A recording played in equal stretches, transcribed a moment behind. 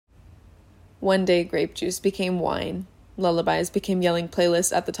One day, grape juice became wine. Lullabies became yelling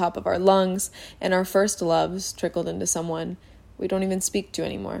playlists at the top of our lungs, and our first loves trickled into someone we don't even speak to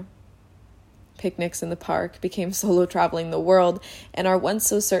anymore. Picnics in the park became solo traveling the world, and our once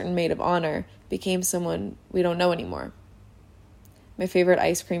so certain maid of honor became someone we don't know anymore. My favorite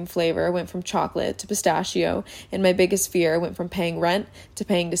ice cream flavor went from chocolate to pistachio, and my biggest fear went from paying rent to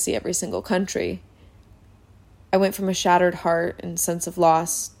paying to see every single country. I went from a shattered heart and sense of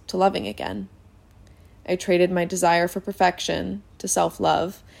loss to loving again. I traded my desire for perfection to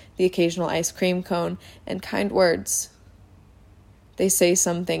self-love, the occasional ice cream cone, and kind words. They say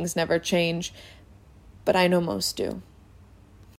some things never change, but I know most do.